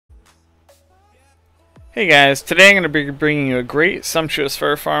Hey guys, today I'm going to be bringing you a great Sumptuous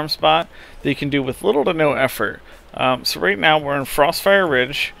Fur Farm spot that you can do with little to no effort. So right now we're in Frostfire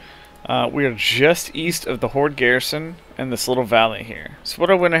Ridge. We are just east of the Horde Garrison in this little valley here. So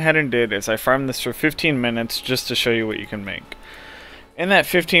what I went ahead and did is I farmed this for 15 minutes just to show you what you can make. In that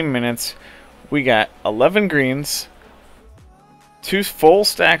 15 minutes we got 11 greens, 2 full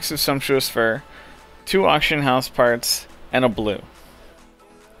stacks of Sumptuous Fur, 2 auction house parts, and a blue.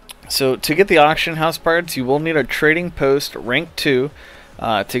 So to get the auction house parts, you will need a trading post rank 2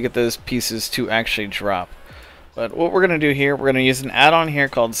 to get those pieces to actually drop. But what we're going to do here, we're going to use an add-on here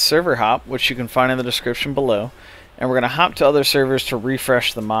called Server Hop, which you can find in the description below. And we're going to hop to other servers to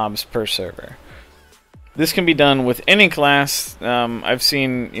refresh the mobs per server. This can be done with any class. I've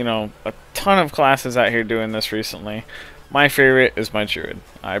seen, a ton of classes out here doing this recently. My favorite is my Druid.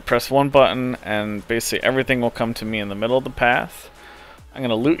 I press one button and basically everything will come to me in the middle of the path. I'm going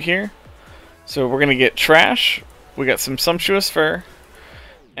to loot here. So we're going to get trash. We got some Sumptuous Fur.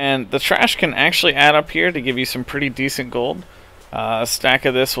 And the trash can actually add up here to give you some pretty decent gold. A stack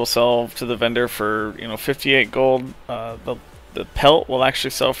of this will sell to the vendor for 58 gold. The pelt will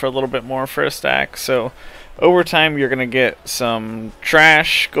actually sell for a little bit more for a stack. So over time you're going to get some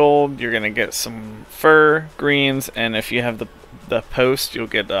trash gold. You're going to get some fur greens. And if you have the post, you'll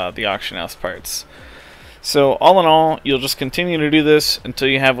get the auction house parts. So all in all, you'll just continue to do this until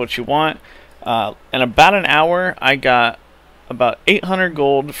you have what you want. In about an hour, I got about 800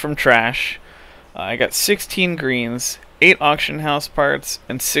 gold from trash. I got 16 greens, 8 auction house parts,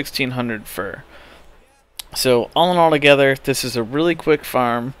 and 1600 fur. So all in all together, this is a really quick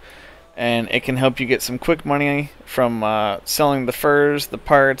farm, and it can help you get some quick money from selling the furs, the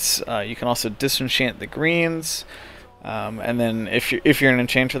parts. You can also disenchant the greens. And then if you're an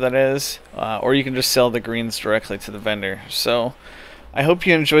enchanter, that is, or you can just sell the greens directly to the vendor. So I hope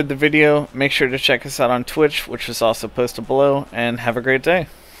you enjoyed the video. Make sure to check us out on Twitch, which is also posted below, and have a great day.